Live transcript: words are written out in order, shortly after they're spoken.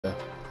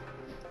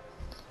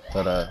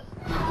But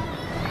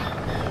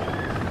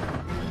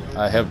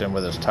I helped him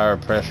with his tire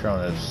pressure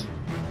on his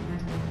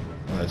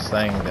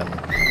thing,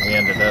 and he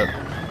ended up,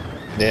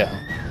 yeah,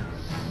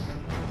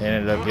 he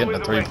ended up getting a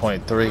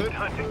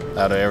 3.3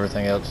 out of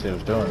everything else he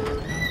was doing.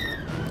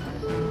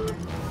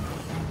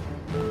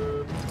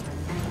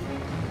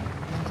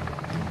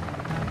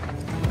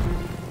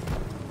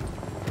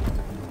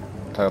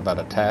 Talk about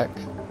attack.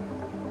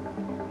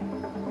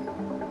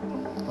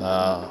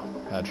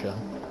 Gotcha.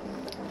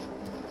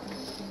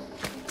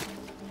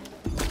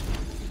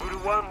 Voodoo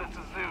 1, this is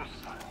Zeus.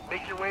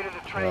 Make your way to the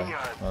train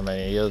yard. I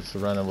mean, he is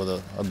running with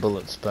a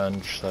bullet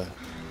sponge, so.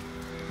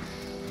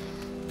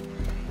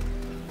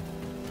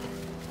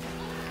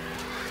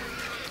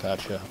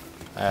 Gotcha.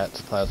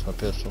 That's plasma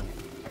pistol.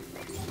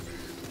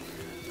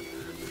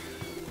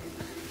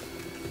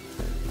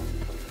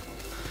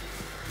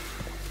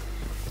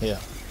 Yeah.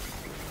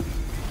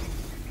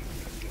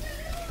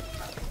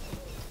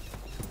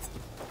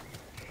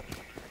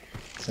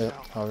 Yep,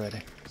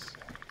 already.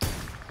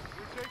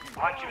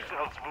 Watch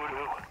yourselves,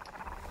 Voodoo.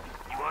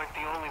 You aren't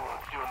the only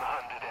ones doing the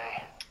hunting today.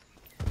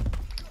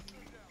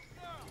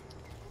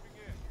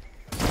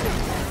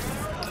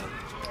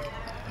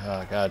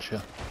 Oh,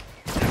 gotcha.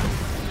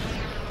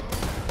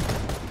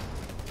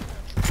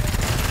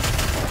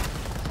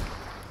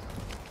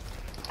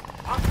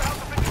 Hostiles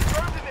have been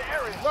confirmed in the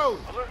area. Whoa.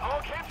 Alert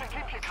all camps and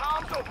keep your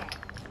comms open.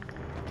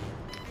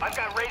 I've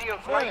got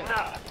radios lighting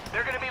up.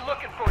 They're gonna be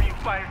looking for you,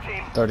 fire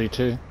team.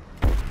 32.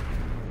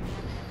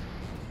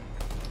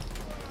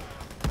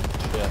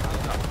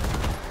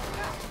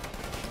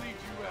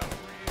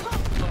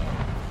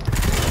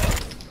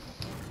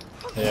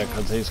 Yeah,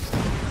 because he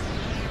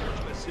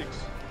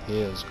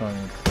is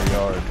going for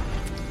yard.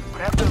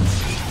 Grab them.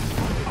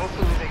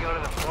 Hopefully they go to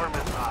the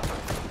foreman's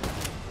office.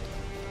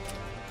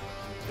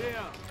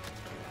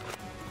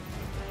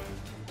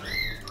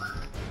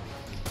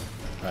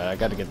 Alright, I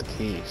gotta get the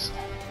keys.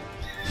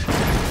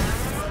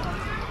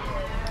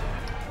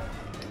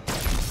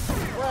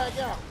 Where I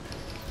go?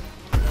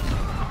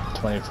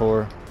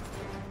 24.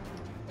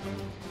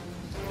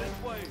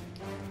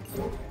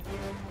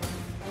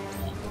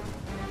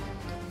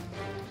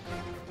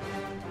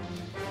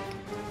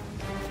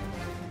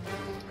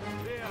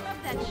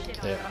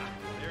 Yeah.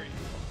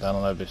 I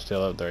don't know if he's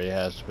still up there. He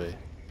has to be.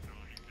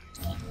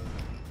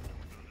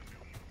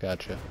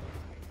 Gotcha.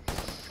 There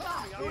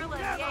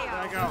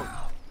I go.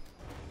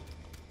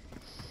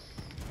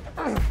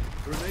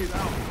 Grenade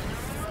out.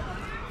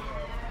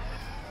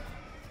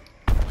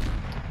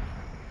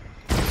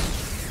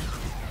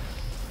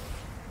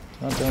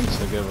 Not doing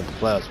so good with the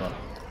plasma.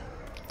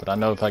 But I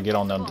know if I get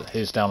on them,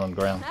 he's down on the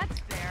ground. That's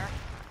fair.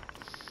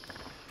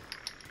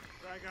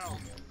 There I go.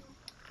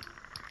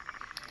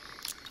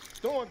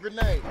 Throwing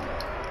grenade.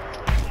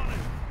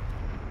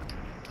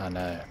 I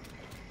know.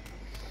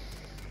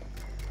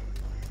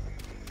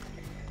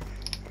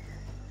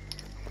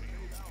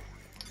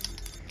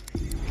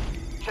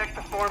 Check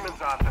the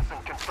foreman's office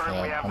and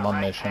confirm we have I'm the on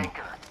right mission.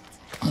 tanker.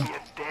 It'd be a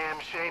damn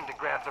shame to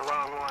grab the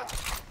wrong one.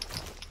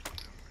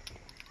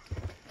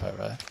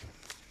 Alright.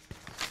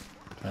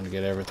 Trying to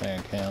get everything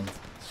I can.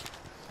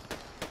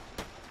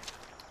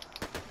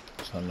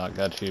 So I'm not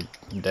got you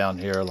down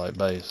here like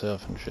by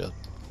yourself and shit.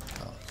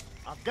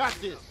 I've got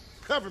this.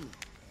 Cover me.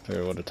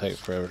 Figure what it takes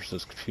forever is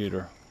this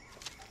computer.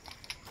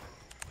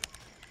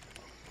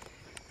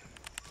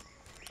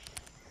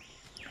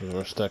 Because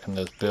we're stuck in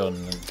this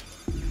building and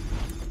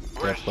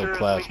We're as definitely sure as we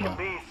plasma. can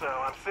be, so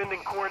I'm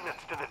sending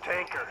coordinates to the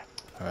tanker.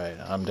 Alright,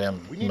 I'm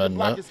damn We need to mudding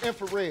block up. his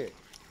infrared.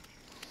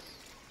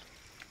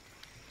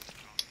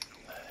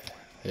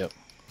 Yep.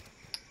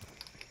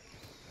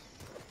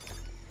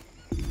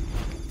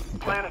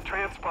 Plant a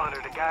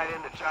transponder to guide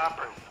into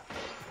choppers.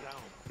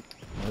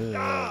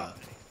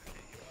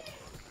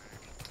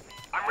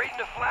 I'm reading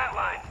the flat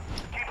line.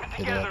 Keep it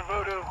together,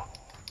 Voodoo.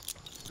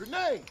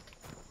 Grenade.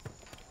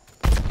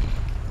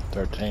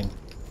 13.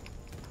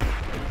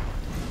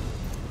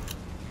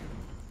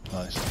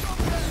 Nice.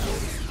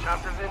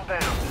 Choppers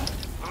inbound.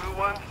 Voodoo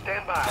 1,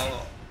 stand by.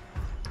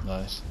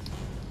 Nice.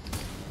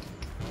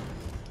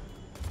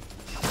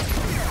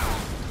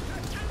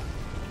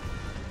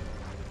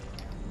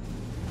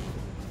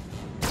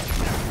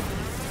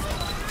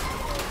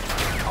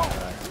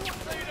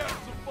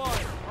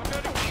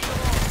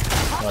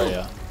 Oh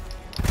yeah.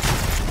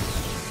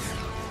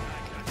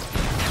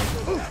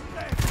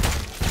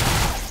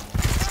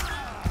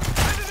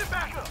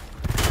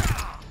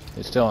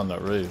 He's still on the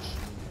roof.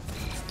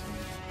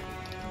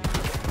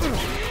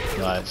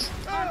 Nice.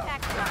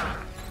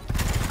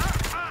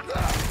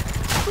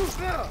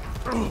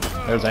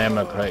 There's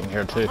ammo crate in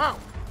here too.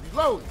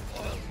 Reload.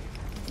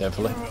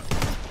 Definitely.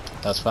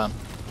 That's fine.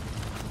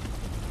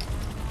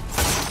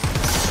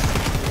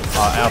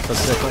 Alpha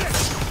sickle.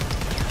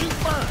 Keep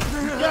fine.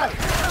 You got it.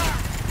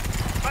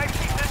 5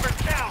 team members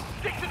down.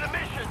 Stick to the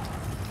mission.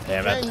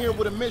 Damn Came it. here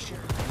with a mission.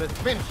 Let's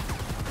finish it.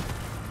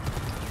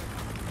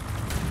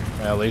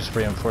 Well, at least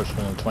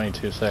reinforcement in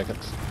 22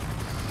 seconds.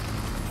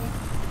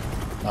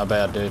 My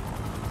bad, dude.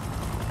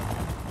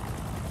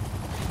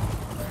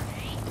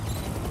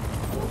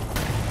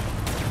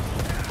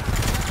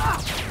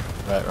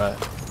 Right.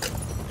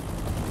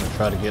 I'm gonna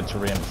try to get to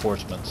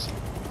reinforcements.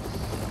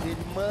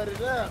 Getting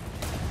mudded up.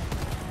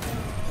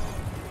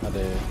 I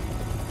did.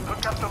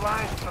 Hook up the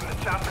lines from the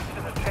choppers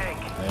to the tank.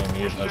 I am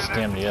using a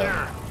stem yet.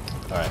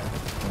 Alright,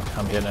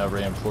 I'm getting out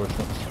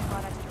reinforcements.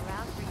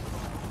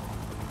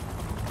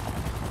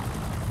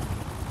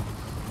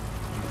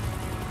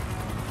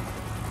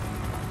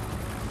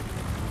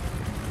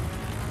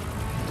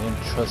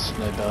 Didn't trust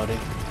nobody.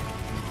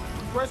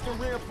 Requesting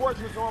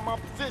reinforcements on my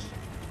position.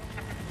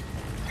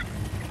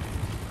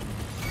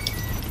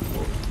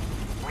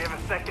 We have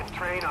a second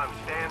train on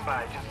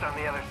standby just on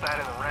the other side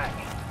of the wreck.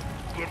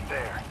 Get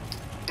there.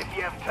 If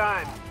you have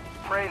time,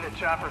 pray the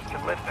choppers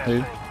can lift that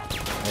Who? thing.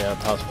 Yeah,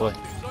 possibly.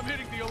 I'm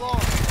hitting the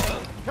alarm.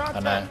 I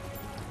know.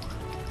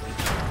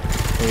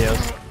 He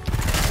is.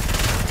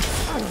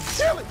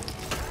 Kill it!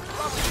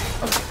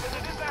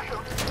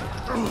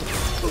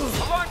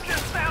 Alarm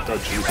just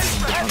sounded. You ready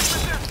for heavy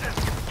resistance?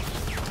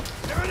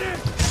 There it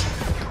is.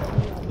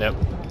 Yep.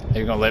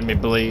 He's gonna let me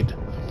bleed.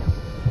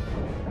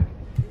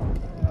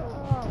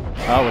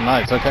 Oh,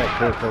 nice. Okay,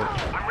 cool.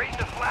 I'm reading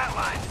the flat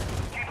line.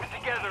 Keep it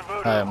together,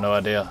 Voodoo. I have no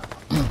idea.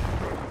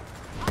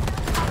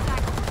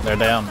 They're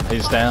down.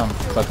 He's down.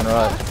 Fucking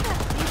right.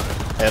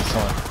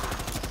 Excellent.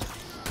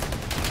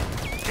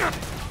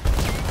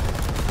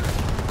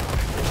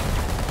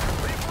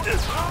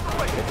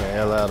 Get the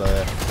hell out of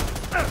there.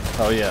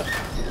 Oh, yeah.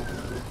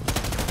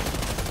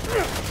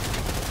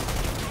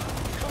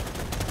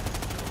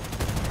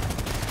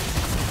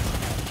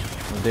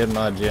 I did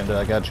my agenda.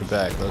 I got you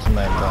back. That's the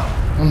main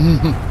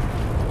thing.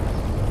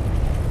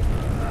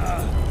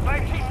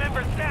 5 team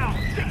members down.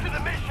 Stick to the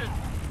mission.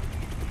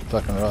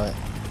 Fucking right.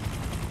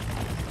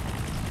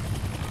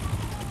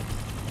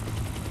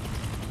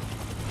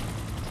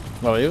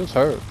 Well, he was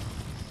hurt.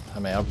 I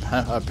mean,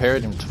 I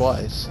parried him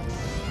twice,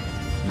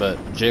 but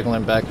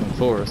jiggling back and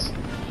forth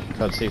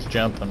because he's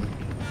jumping.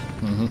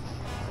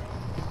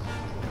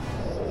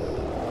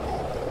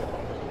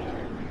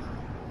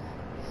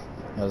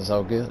 That was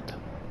all good.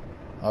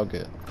 All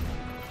good.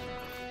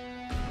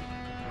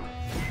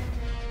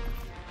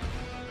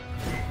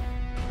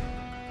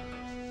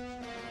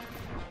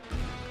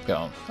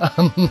 Gone.